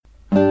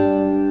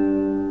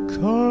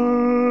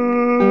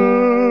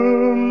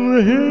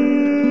heavy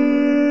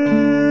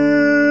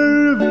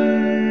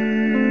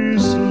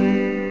sleep,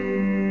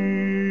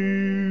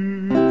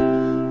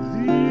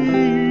 the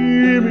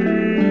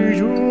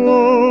image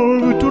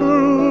of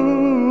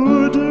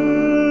true death,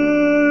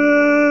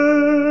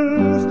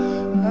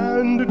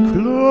 and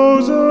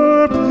close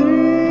up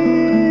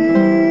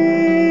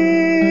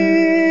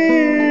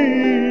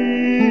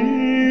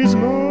these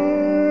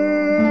my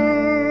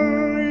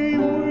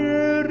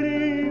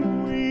weary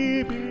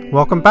weeping.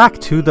 Welcome back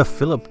to the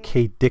Philip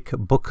K. Dick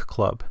Book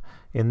Club.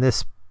 In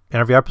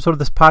every episode of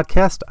this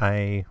podcast,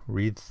 I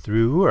read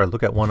through or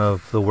look at one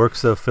of the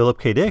works of Philip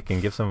K. Dick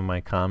and give some of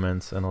my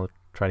comments, and I'll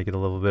try to get a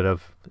little bit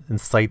of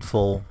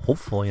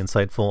hopefully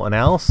insightful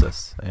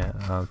analysis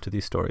to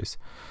these stories.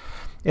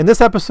 In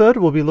this episode,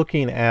 we'll be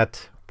looking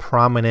at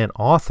Prominent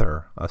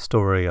Author, a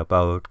story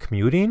about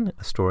commuting,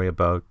 a story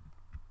about,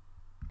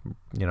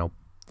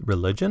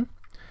 religion,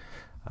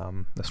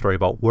 a story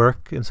about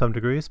work in some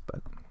degrees,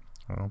 but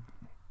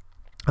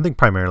I think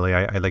primarily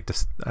I like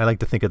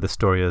to think of this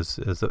story as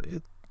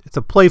it's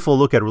a playful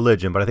look at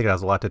religion, but I think it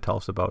has a lot to tell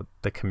us about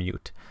the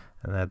commute,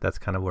 and that's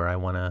kind of where I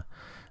want to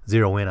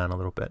zero in on a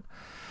little bit.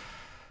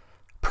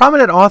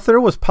 Prominent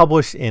Author was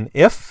published in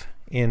IF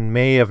in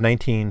May of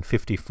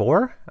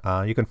 1954.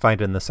 You can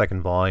find it in the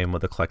second volume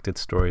of the collected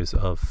stories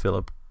of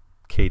Philip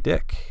K.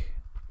 Dick.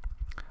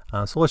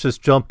 So let's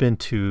just jump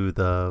into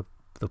the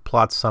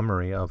plot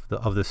summary of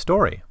this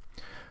story.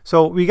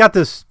 So we got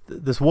this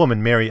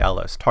woman, Mary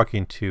Ellis,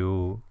 talking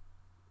to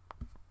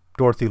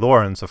Dorothy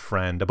Lawrence, a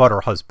friend, about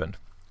her husband.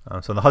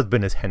 So the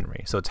husband is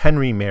Henry. So it's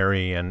Henry,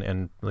 Mary, and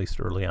at least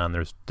early on,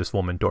 there's this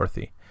woman,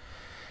 Dorothy.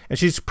 And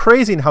she's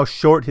praising how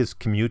short his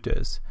commute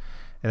is,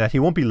 and that he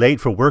won't be late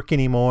for work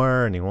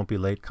anymore, and he won't be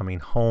late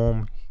coming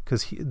home,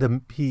 because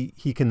the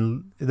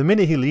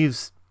minute he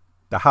leaves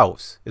the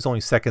house, it's only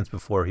seconds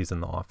before he's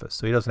in the office.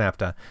 So he doesn't have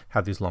to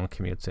have these long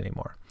commutes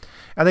anymore.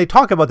 And they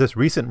talk about this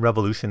recent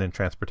revolution in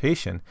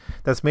transportation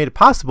that's made it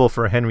possible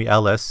for Henry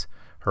Ellis,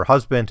 her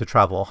husband, to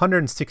travel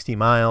 160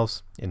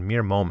 miles in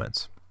mere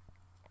moments.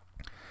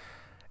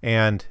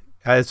 And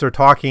as they're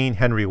talking,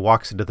 Henry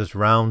walks into this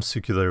round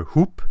circular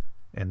hoop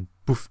and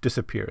poof,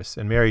 disappears.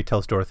 And Mary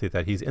tells Dorothy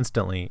that he's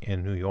instantly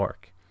in New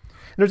York.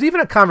 And there's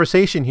even a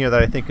conversation here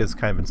that I think is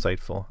kind of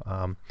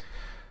insightful,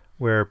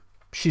 where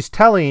she's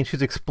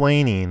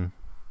explaining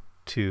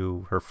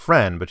to her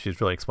friend, but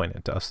she's really explaining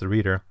it to us, the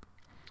reader,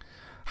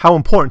 how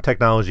important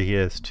technology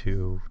is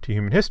to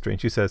human history.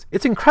 And she says,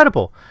 "It's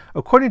incredible.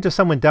 According to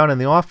someone down in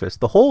the office,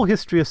 the whole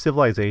history of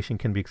civilization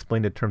can be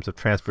explained in terms of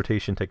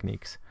transportation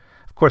techniques.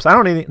 Of course, I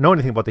don't know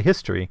anything about the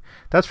history.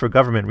 That's for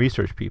government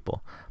research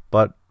people.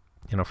 But,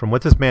 from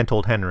what this man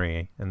told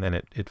Henry," and then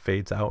it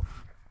fades out.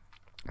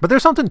 But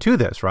there's something to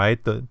this,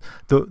 right? The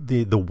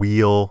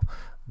wheel,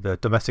 the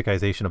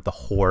domesticization of the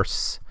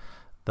horse,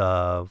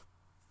 the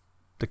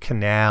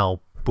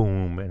canal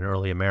boom in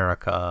early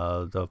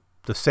America, the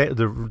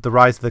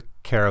rise of the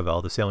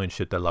caravel, the sailing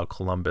ship that allowed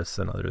Columbus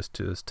and others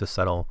to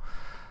settle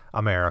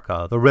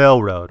America, the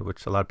railroad,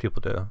 which allowed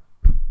people to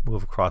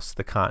move across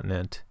the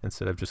continent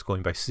instead of just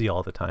going by sea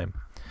all the time.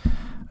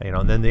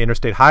 And then the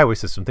interstate highway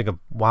system. Think of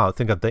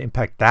the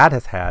impact that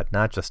has had,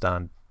 not just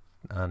on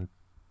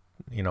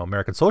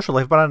American social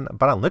life, but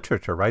on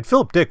literature, right?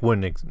 Philip Dick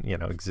wouldn't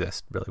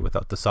exist really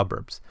without the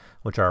suburbs,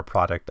 which are a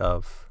product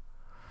of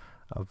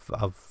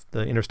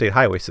the interstate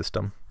highway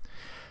system.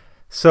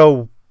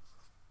 So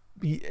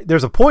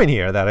there's a point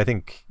here that I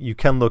think you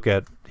can look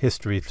at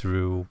history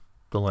through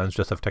the lens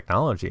just of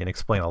technology and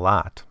explain a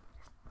lot.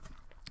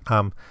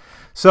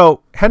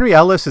 So Henry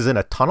Ellis is in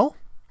a tunnel.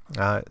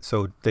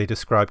 So they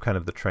describe kind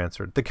of the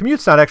transfer. The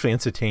commute's not actually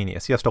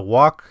instantaneous. He has to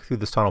walk through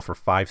this tunnel for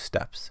 5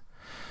 steps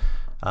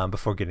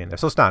before getting there.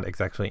 So it's not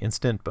exactly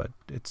instant, but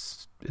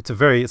it's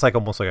like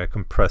almost like a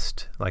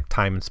compressed, like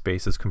time and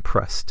space is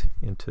compressed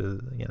into,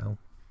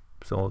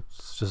 so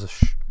it's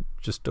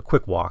just a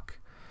quick walk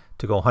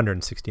to go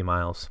 160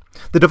 miles.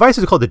 The device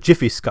is called the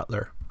Jiffy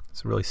Scuttler.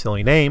 It's a really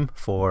silly name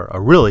for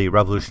a really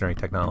revolutionary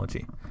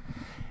technology.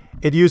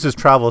 It uses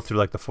travel through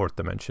like the 4th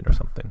dimension or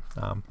something.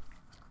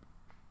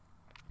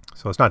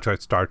 So it's not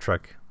like Star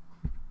Trek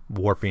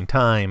warping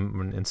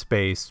time in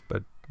space,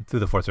 but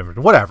through the 4th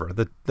dimension. Whatever.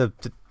 The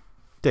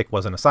Dick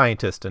wasn't a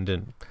scientist and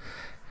didn't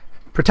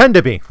pretend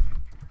to be.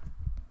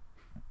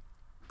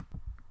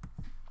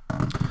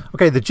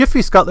 Okay, the Jiffy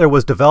Scuttler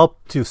was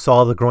developed to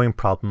solve the growing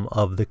problem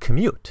of the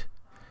commute.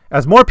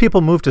 As more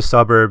people moved to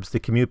suburbs, the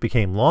commute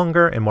became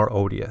longer and more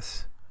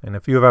odious. And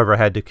if you've ever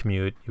had to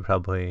commute, you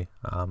probably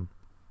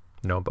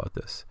know about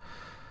this.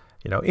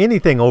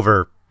 Anything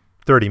over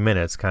 30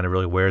 minutes kind of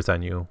really wears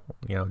on you,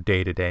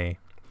 day to day.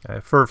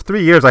 For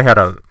 3 years, I had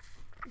a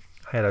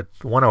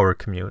 1-hour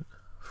commute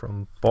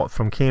from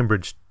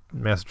Cambridge,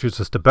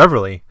 Massachusetts to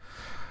Beverly,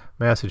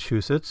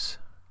 Massachusetts.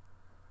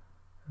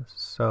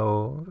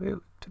 So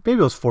maybe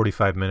it was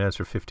 45 minutes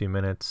or 50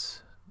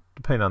 minutes,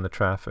 depending on the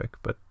traffic.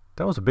 But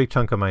that was a big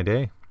chunk of my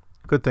day.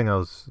 Good thing I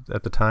was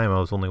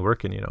only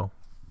working,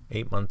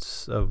 8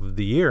 months of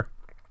the year.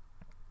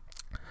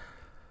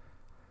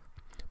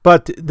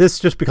 But this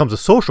just becomes a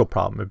social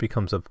problem. It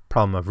becomes a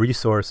problem of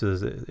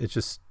resources. It's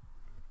just,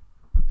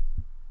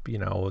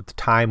 the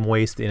time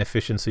waste, the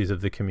inefficiencies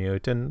of the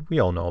commute, and we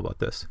all know about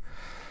this.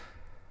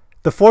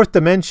 The fourth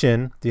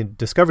dimension, the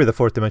discovery of the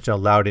fourth dimension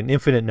allowed an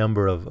infinite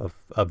number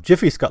of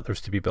Jiffy Scuttlers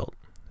to be built.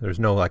 There's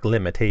no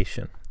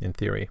limitation in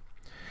theory.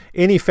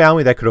 Any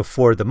family that could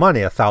afford the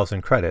money,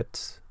 1,000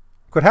 credits,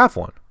 could have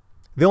one.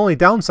 The only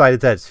downside is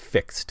that it's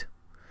fixed.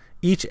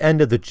 Each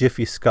end of the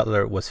Jiffy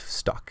Scuttler was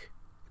stuck.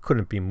 It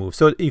couldn't be moved.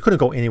 So you couldn't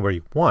go anywhere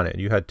you wanted.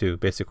 You had to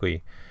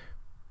basically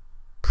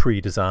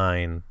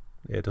pre-design.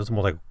 It was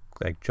more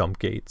like jump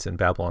gates in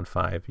Babylon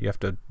 5. You have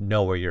to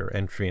know where your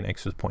entry and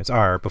exit points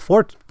are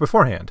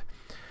beforehand.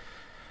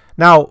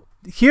 Now,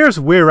 here's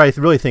where I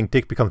really think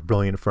Dick becomes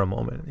brilliant for a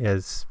moment.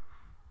 Is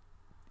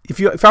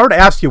if I were to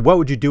ask you, what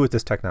would you do with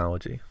this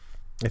technology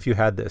if you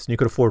had this and you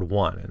could afford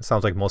one? And it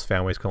sounds like most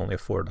families can only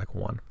afford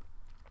one.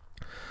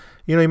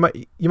 You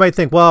might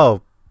think,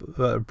 well,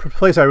 a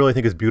place I really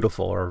think is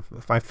beautiful, or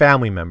my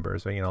family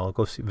members, I'll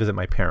go visit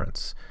my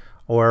parents,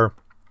 or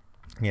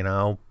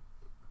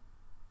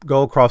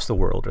go across the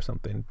world or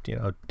something,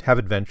 have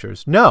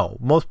adventures. No,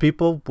 most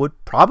people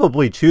would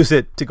probably choose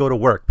it to go to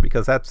work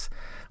because that's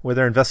where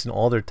they're investing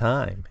all their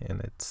time, and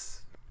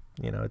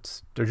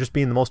they're just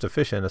being the most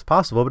efficient as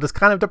possible. But it's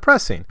kind of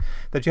depressing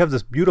that you have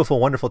this beautiful,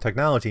 wonderful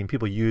technology and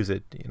people use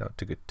it,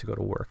 to go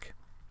to work.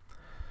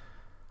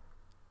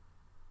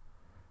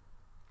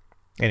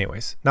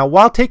 Anyways, now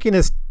while taking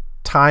his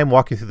time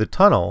walking through the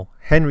tunnel,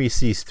 Henry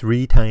sees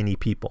 3 tiny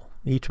people,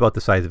 each about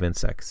the size of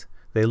insects.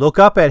 They look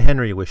up at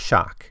Henry with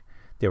shock.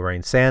 They're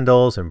wearing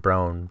sandals and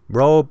brown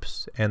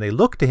robes, and they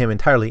look to him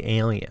entirely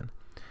alien.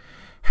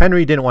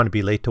 Henry didn't want to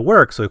be late to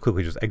work, so he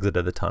quickly just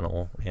exited the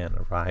tunnel and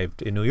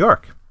arrived in New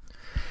York.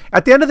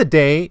 At the end of the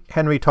day,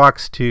 Henry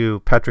talks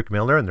to Patrick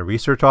Miller in the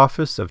research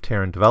office of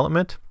Terran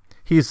Development.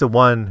 He's the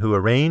one who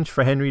arranged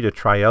for Henry to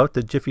try out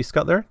the Jiffy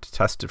Scuttler to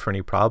test it for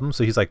any problems.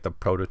 So he's like the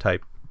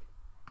prototype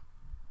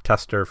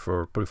tester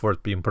before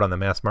it's being put on the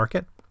mass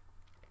market.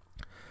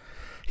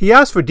 He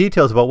asked for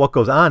details about what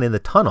goes on in the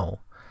tunnel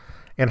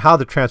and how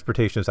the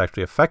transportation is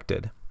actually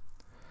affected.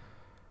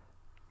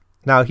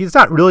 Now, he's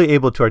not really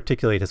able to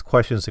articulate his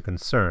questions and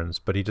concerns,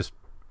 but he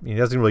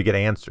doesn't really get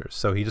answers,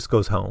 so he just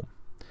goes home.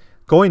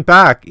 Going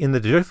back in the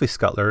Jiffy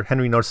Scuttler,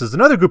 Henry notices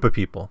another group of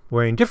people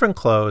wearing different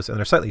clothes, and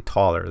they're slightly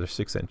taller. They're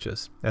 6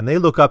 inches. And they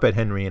look up at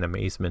Henry in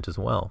amazement as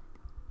well.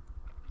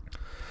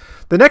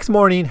 The next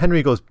morning,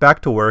 Henry goes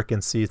back to work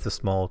and sees the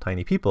small,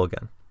 tiny people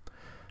again.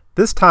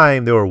 This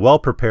time, they were well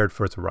prepared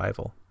for his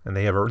arrival, and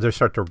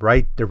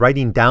they're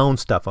writing down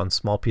stuff on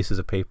small pieces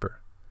of paper.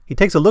 He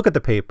takes a look at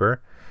the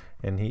paper,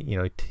 and he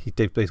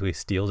basically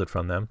steals it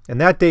from them. And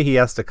that day, he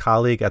asks a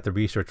colleague at the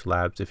research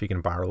labs if he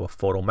can borrow a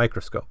photo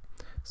microscope.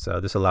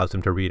 So this allows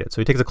him to read it. So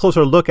he takes a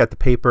closer look at the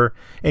paper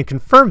and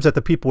confirms that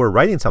the people were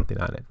writing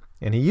something on it.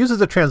 And he uses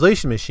a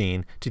translation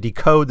machine to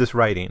decode this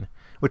writing,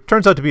 which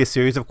turns out to be a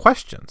series of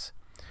questions.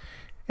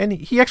 And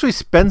he actually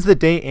spends the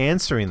day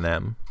answering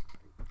them,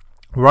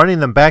 running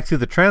them back through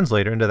the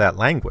translator into that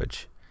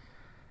language.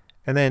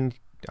 And then,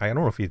 I don't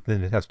know if he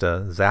then has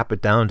to zap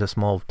it down to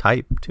small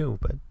type too,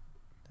 but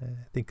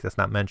I think that's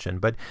not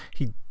mentioned. But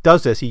he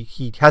does this.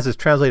 He has this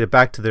translated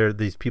back to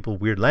these people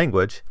weird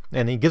language,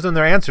 and he gives them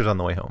their answers on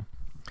the way home.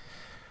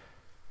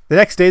 The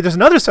next day, there's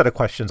another set of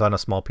questions on a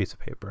small piece of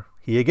paper.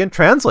 He again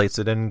translates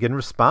it and again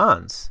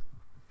responds.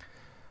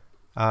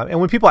 And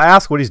when people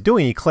ask what he's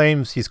doing, he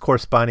claims he's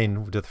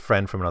corresponding with a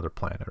friend from another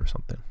planet or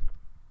something.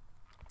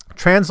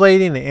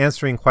 Translating and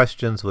answering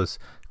questions was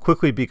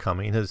quickly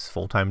becoming his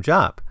full-time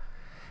job.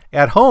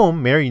 At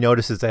home, Mary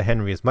notices that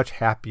Henry is much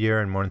happier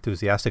and more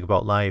enthusiastic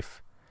about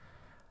life.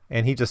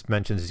 And he just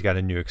mentions he's got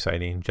a new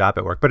exciting job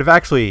at work. But if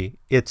actually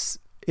it's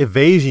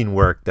evasion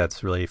work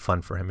that's really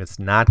fun for him, it's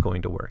not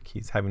going to work.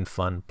 He's having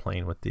fun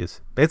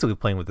basically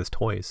playing with his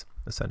toys,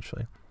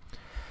 essentially.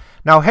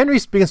 Now, Henry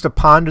begins to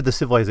ponder the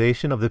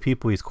civilization of the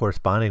people he's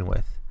corresponding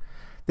with.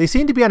 They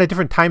seem to be on a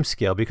different time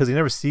scale because he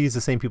never sees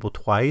the same people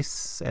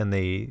twice, and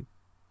they're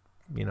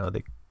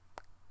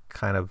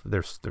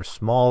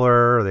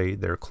smaller,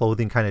 their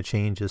clothing kind of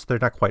changes. They're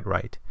not quite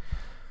right.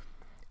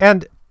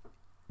 And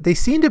they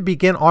seem to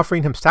begin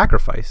offering him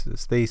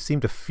sacrifices. They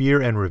seem to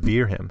fear and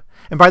revere him.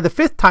 And by the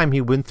 5th time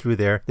he went through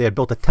there, they had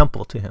built a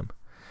temple to him.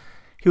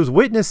 He was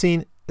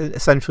witnessing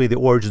essentially the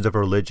origins of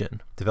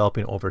religion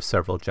developing over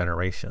several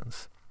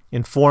generations,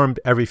 informed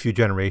every few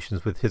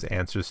generations with his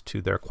answers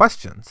to their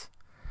questions.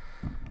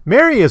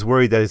 Mary is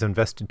worried that he's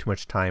investing too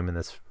much time in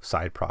this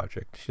side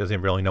project. She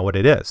doesn't really know what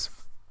it is.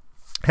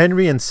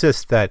 Henry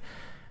insists that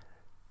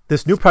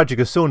this new project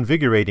is so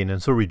invigorating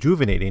and so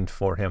rejuvenating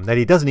for him that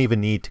he doesn't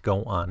even need to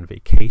go on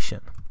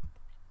vacation.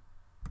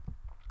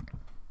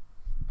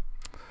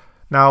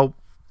 Now,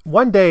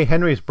 one day,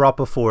 Henry is brought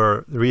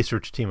before the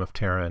research team of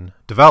Terran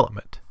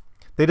Development.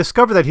 They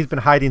discover that he's been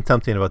hiding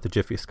something about the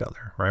Jiffy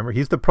Scuttler. Remember,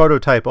 he's the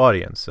prototype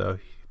audience, so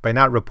by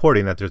not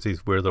reporting that there's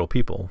these weird little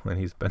people and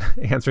he's been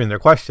answering their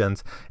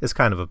questions is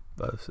kind of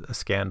a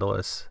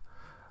scandalous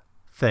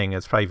thing.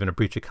 It's probably even a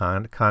breach of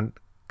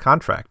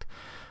contract.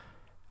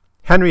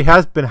 Henry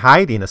has been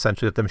hiding,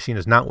 essentially, that the machine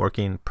is not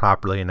working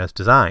properly and as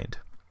designed.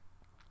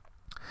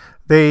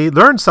 They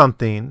learned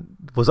something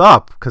was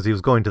up because he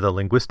was going to the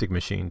linguistic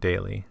machine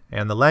daily,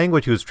 and the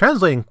language he was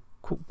translating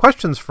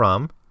questions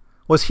from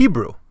was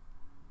Hebrew.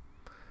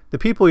 The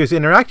people he was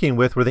interacting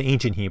with were the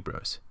ancient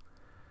Hebrews.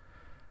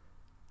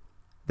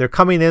 They're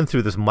coming in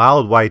through this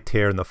mild white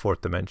tear in the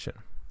fourth dimension.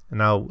 And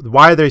now,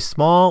 why are they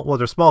small? Well,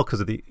 they're small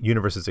because the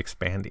universe is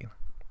expanding.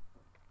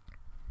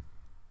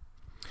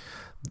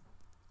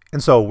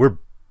 And so we're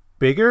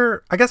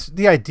bigger. I guess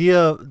the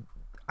idea,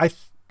 I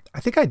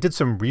think I did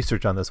some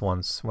research on this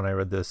once when I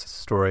read this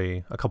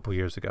story a couple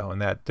years ago,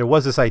 and that there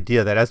was this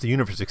idea that as the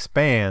universe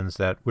expands,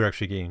 that we're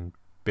actually getting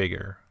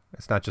bigger.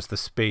 It's not just the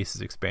space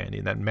is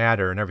expanding, that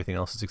matter and everything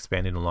else is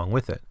expanding along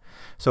with it.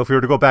 So if we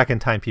were to go back in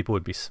time, people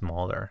would be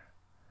smaller.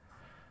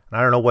 And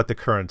I don't know what the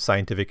current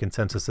scientific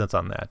consensus is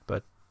on that,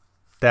 but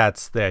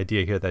that's the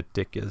idea here that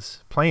Dick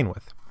is playing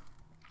with.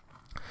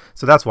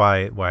 So that's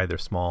why they're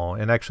small,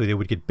 and actually they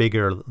would get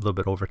bigger a little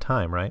bit over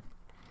time, right?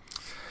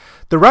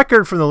 The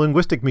record from the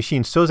linguistic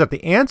machine shows that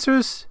the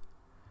answers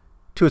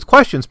to its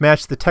questions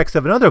matched the text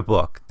of another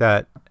book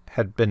that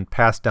had been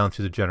passed down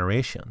through the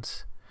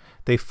generations.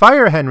 They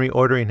fire Henry,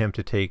 ordering him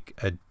to take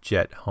a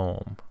jet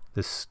home.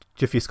 This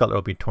Jiffy Scuttler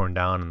will be torn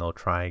down, and they'll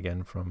try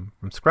again from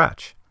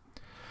scratch.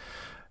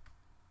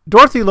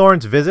 Dorothy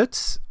Lawrence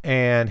visits,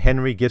 and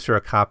Henry gives her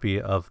a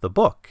copy of the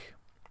book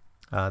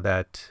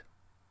that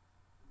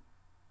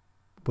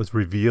was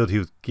revealed he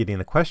was getting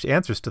the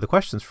answers to the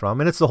questions from,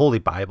 and it's the Holy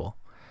Bible.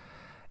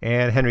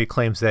 And Henry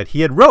claims that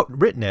he had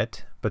written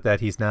it, but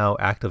that he's now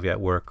actively at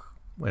work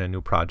in a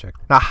new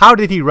project. Now, how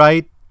did he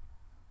write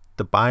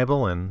the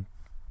Bible in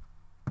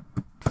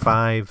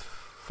five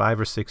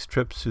or six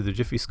trips through the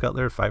Jiffy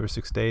Scuttler, 5 or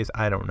 6 days?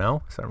 I don't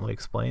know. It's not really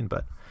explained,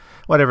 but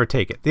whatever,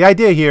 take it. The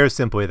idea here is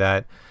simply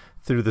that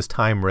through this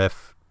time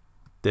riff,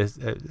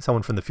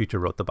 someone from the future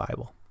wrote the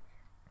Bible.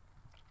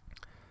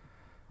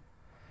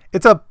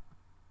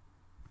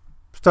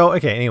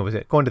 Anyways,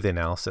 going to the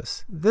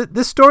analysis.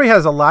 This story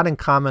has a lot in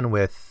common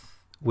with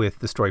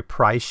the story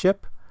Prize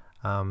Ship,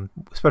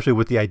 especially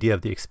with the idea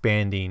of the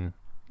expanding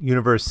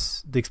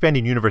universe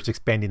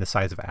expanding the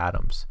size of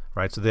atoms,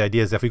 right? So the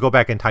idea is if we go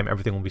back in time,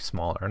 everything will be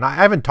smaller. And I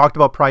haven't talked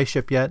about Prize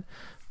Ship yet,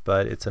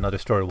 but it's another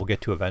story we'll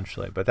get to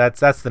eventually. But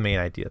that's the main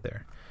idea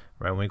there,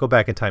 right? When we go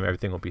back in time,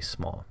 everything will be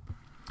small.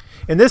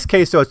 In this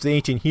case, though, it's the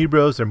ancient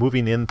Hebrews. They're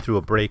moving in through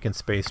a break in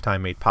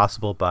space-time made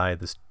possible by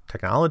this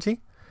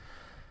technology.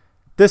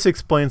 This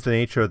explains the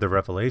nature of the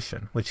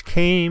revelation, which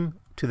came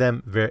to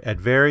them at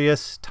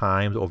various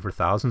times over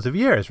thousands of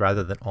years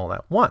rather than all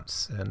at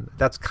once. And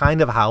that's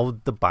kind of how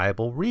the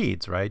Bible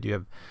reads, right? You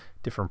have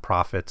different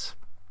prophets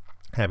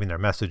having their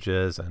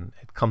messages, and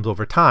it comes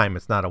over time.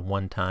 It's not a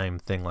one-time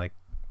thing like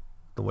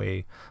the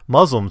way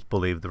Muslims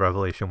believe the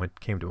revelation when it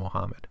came to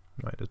Muhammad,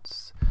 right?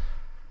 It's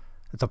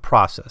a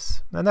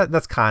process. And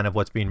that's kind of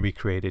what's being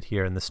recreated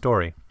here in the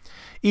story.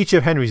 Each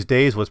of Henry's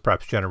days was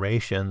perhaps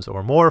generations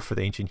or more for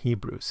the ancient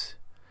Hebrews.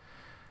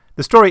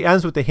 The story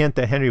ends with the hint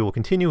that Henry will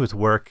continue his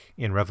work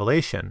in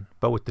Revelation,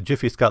 but with the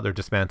Jiffy Scuttler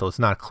dismantled, it's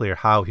not clear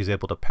how he's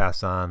able to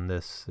pass on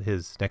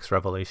his next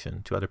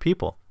revelation to other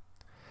people.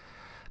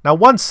 Now,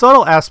 one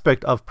subtle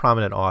aspect of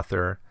Prominent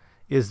Author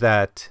is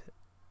that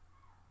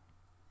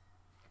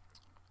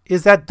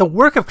the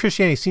work of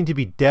Christianity seemed to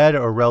be dead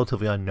or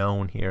relatively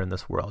unknown here in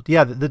this world.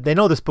 Yeah, they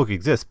know this book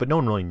exists, but no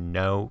one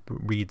really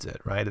reads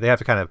it, right? They have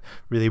to kind of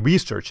really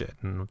research it,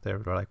 and they're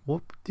like,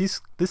 well,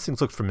 these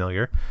things look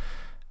familiar,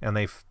 and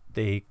they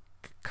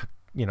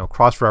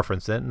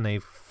cross-reference it, and they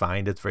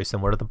find it's very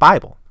similar to the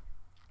Bible.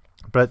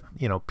 But,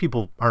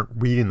 people aren't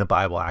reading the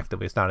Bible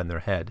actively. It's not in their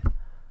head.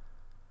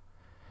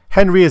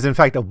 Henry is, in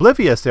fact,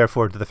 oblivious,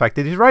 therefore, to the fact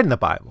that he's writing the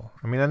Bible.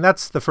 I mean, and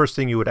that's the first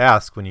thing you would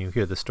ask when you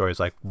hear this story. Is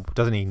like,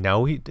 doesn't he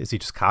know? Is he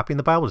just copying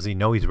the Bible? Does he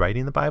know he's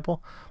writing the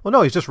Bible? Well,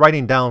 no, he's just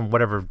writing down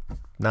whatever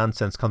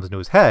nonsense comes into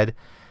his head.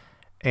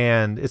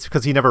 And it's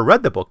because he never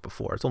read the book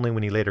before. It's only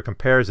when he later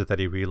compares it that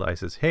he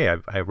realizes, hey,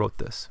 I wrote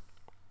this.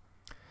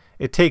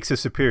 It takes his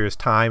superior's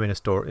time and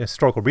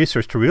historical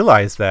research to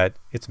realize that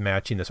it's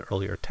matching this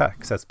earlier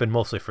text. That's been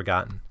mostly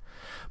forgotten.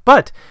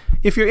 But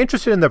if you're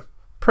interested in the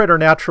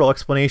preternatural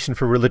explanation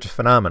for religious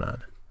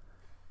phenomenon,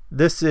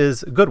 this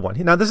is a good one.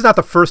 Now, this is not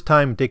the first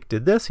time Dick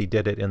did this. He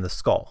did it in The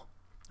Skull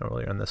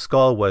earlier. And The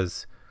Skull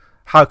was,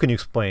 how can you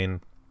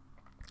explain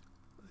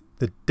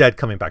the dead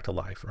coming back to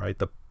life, right?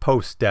 The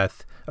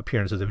post-death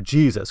appearances of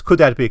Jesus. Could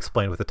that be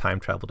explained with a time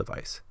travel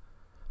device?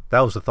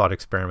 That was the thought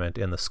experiment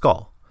in The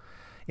Skull.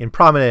 In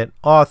Prominent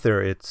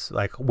Author, it's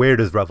like, where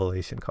does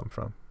revelation come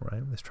from,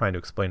 right? It's trying to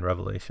explain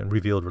revelation,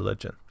 revealed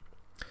religion.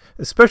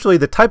 Especially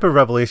the type of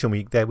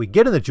revelation that we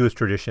get in the Jewish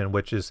tradition,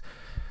 which is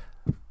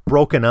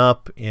broken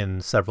up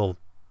in several,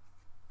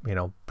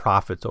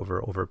 prophets over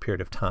a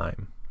period of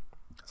time.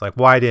 It's like,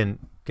 why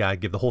didn't God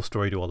give the whole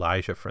story to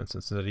Elijah, for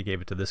instance, and that he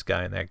gave it to this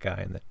guy and that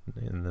guy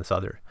and this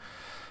other?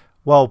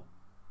 Well,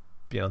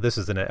 this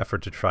is an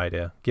effort to try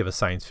to give a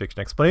science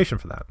fiction explanation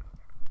for that.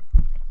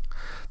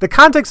 The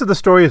context of the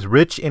story is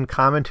rich in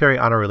commentary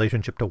on our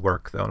relationship to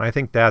work, though, and I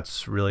think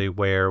that's really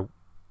where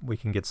we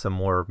can get some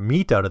more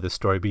meat out of this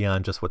story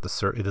beyond just what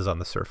it is on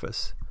the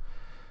surface.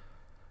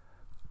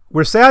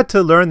 We're sad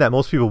to learn that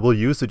most people will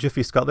use the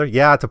Jiffy Scuttler.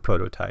 Yeah, it's a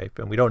prototype,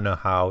 and we don't know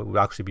how it will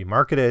actually be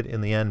marketed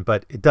in the end,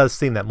 but it does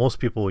seem that most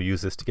people will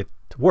use this to get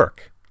to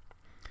work.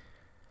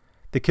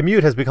 The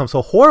commute has become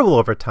so horrible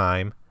over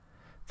time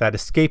that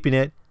escaping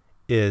it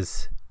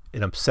is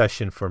an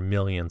obsession for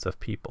millions of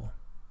people.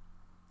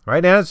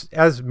 Right?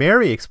 As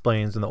Mary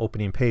explains in the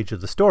opening page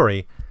of the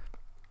story,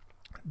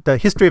 the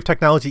history of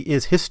technology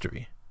is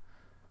history.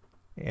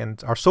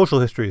 And our social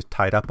history is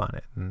tied up on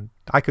it. And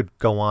I could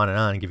go on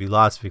and give you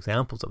lots of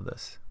examples of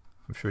this.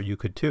 I'm sure you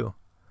could too.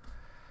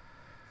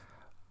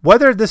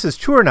 Whether this is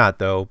true or not,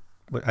 though,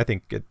 I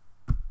think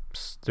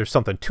there's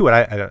something to it.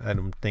 I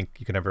don't think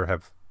you can ever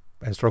have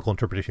a historical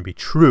interpretation be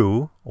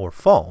true or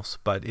false,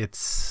 but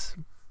it's,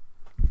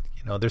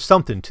 there's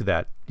something to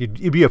that.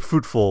 It'd be a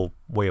fruitful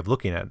way of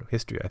looking at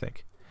history, I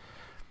think.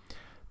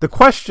 The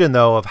question,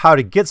 though, of how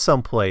to get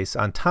someplace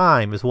on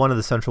time is one of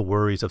the central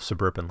worries of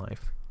suburban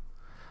life.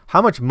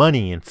 How much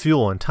money and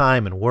fuel and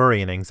time and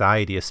worry and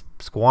anxiety is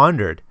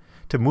squandered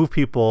to move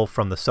people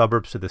from the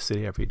suburbs to the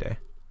city every day?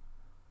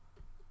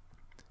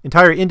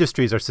 Entire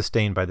industries are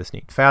sustained by this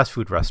need. Fast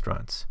food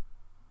restaurants,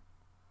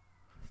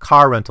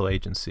 car rental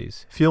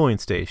agencies, fueling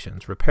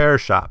stations, repair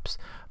shops,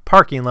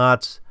 parking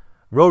lots,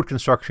 road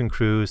construction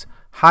crews,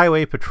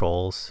 highway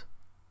patrols,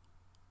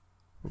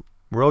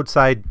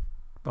 roadside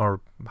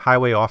or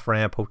highway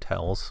off-ramp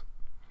hotels,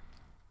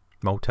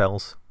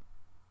 motels.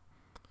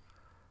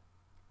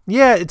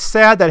 Yeah, it's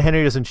sad that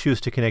Henry doesn't choose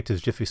to connect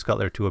his Jiffy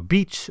Scuttler to a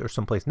beach or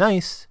someplace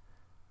nice,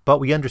 but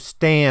we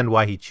understand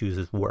why he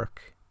chooses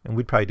work, and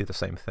we'd probably do the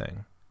same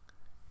thing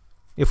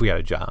if we had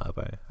a job.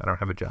 I don't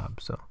have a job,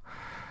 so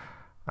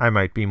I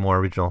might be more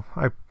original.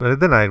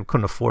 But then I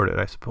couldn't afford it,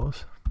 I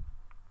suppose.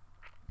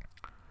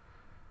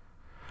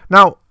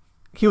 Now,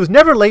 he was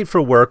never late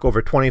for work over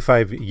a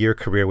 25-year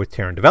career with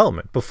Terran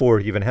Development before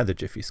he even had the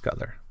Jiffy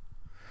Scuttler.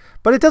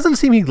 But it doesn't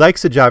seem he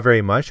likes the job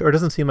very much, or it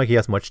doesn't seem like he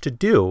has much to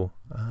do.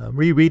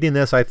 Rereading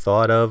this, I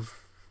thought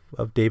of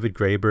David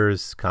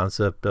Graeber's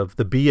concept of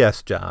the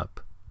BS job,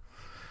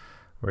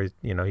 where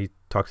he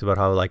talks about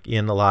how, like,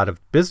 in a lot of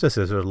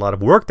businesses, there's a lot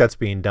of work that's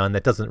being done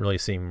that doesn't really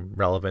seem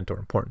relevant or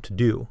important to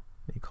do.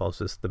 He calls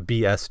this the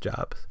BS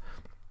job.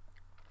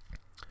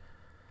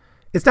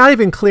 It's not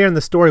even clear in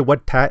the story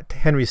what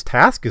Henry's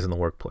task is in the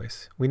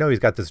workplace. We know he's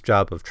got this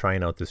job of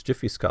trying out this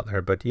Jiffy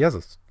Scuttler, but he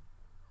has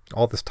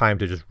all this time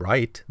to just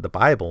write the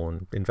Bible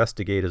and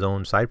investigate his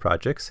own side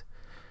projects.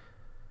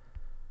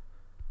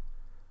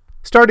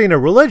 Starting a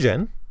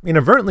religion,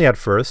 inadvertently at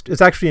first,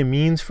 is actually a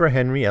means for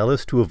Henry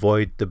Ellis to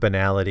avoid the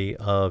banality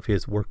of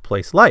his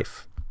workplace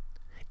life.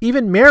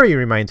 Even Mary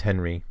reminds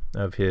Henry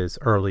of his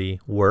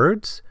early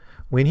words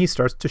when he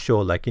starts to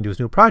show a liking to his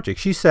new project.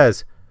 She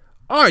says,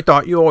 "I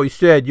thought you always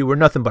said you were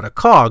nothing but a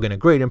cog in a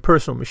great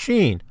impersonal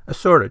machine,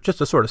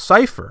 just a sort of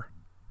cipher,"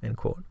 end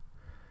quote.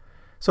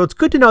 So it's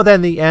good to know that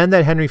in the end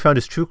that Henry found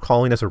his true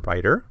calling as a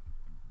writer.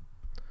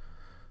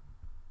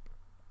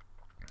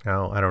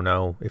 Now, I don't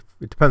know if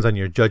it depends on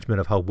your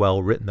judgment of how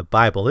well written the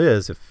Bible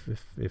is,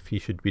 if he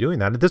should be doing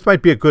that. This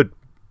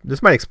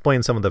might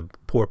explain some of the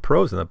poor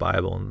prose in the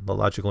Bible and the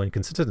logical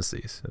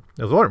inconsistencies.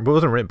 It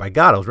wasn't written by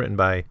God. It was written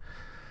by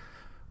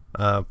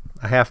a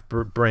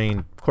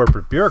half-brained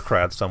corporate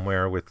bureaucrat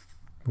somewhere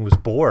who was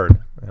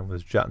bored and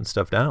was jotting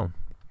stuff down.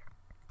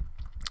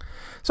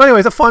 So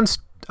anyways,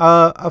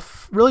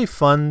 really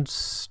fun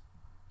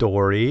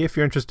story. If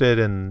you're interested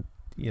in,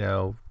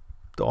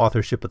 the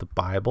authorship of the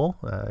Bible,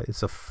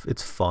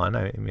 it's fun.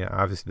 I mean,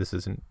 obviously this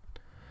isn't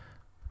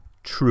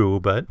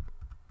true,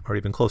 or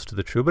even close to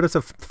the true, but it's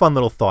a fun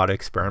little thought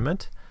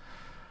experiment.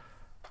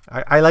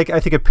 I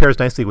think it pairs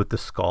nicely with the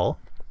skull.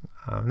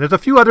 There's a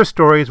few other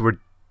stories where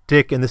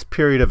Dick, in this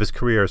period of his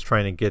career, is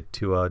trying to get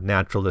to a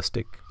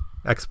naturalistic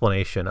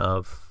explanation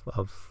of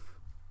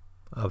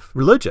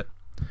religion.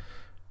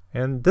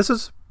 And this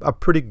is a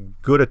pretty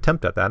good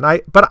attempt at that.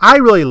 But I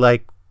really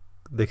like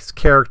this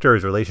character,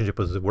 his relationship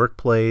with his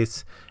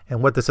workplace,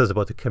 and what this says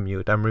about the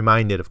commute. I'm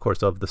reminded, of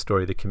course, of the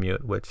story of the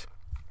commute, which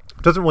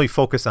doesn't really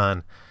focus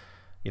on,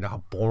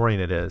 how boring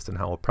it is and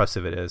how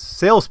oppressive it is.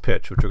 Sales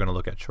Pitch, which we're going to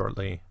look at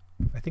shortly.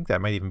 I think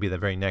that might even be the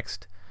very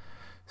next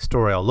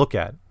story I'll look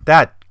at.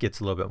 That gets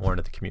a little bit more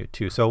into the commute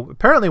too. So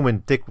apparently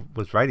when Dick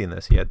was writing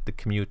this, he had the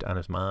commute on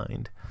his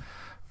mind,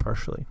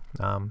 partially.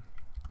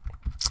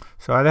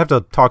 So I'd have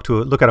to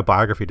look at a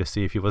biography to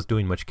see if he was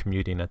doing much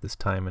commuting at this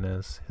time in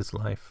his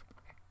life.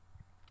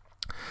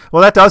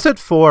 Well, that does it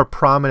for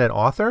Prominent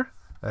Author.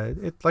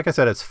 Like I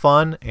said, it's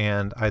fun,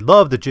 and I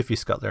love the Jiffy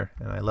Scuttler,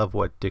 and I love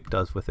what Dick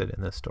does with it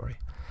in this story.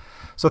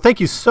 So thank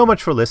you so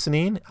much for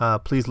listening.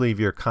 Please leave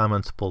your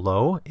comments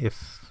below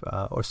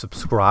or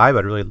subscribe.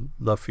 I'd really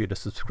love for you to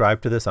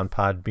subscribe to this on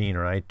Podbean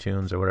or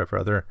iTunes or whatever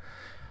other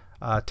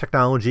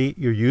technology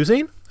you're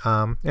using.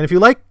 And if you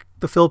like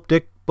the Philip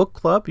Dick Book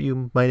Club,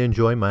 you might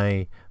enjoy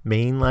my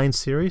mainline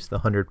series, the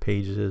 100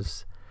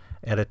 Pages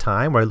at a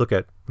Time, where I look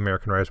at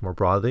American writers more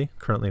broadly.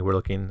 Currently, we're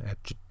looking at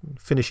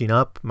finishing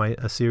up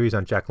a series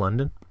on Jack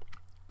London.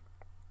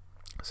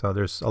 So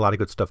there's a lot of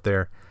good stuff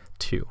there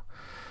too.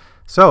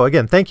 So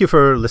again, thank you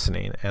for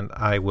listening, and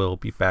I will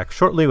be back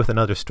shortly with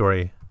another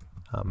story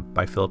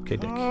by Philip K.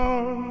 Dick.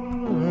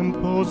 And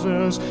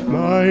possess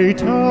my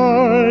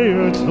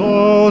tired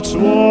thoughts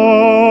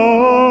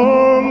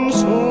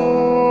once more.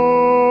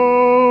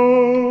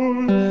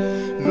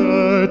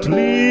 That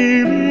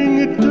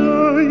living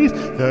dies,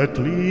 that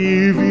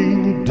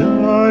living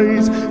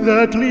dies,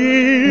 that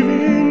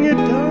living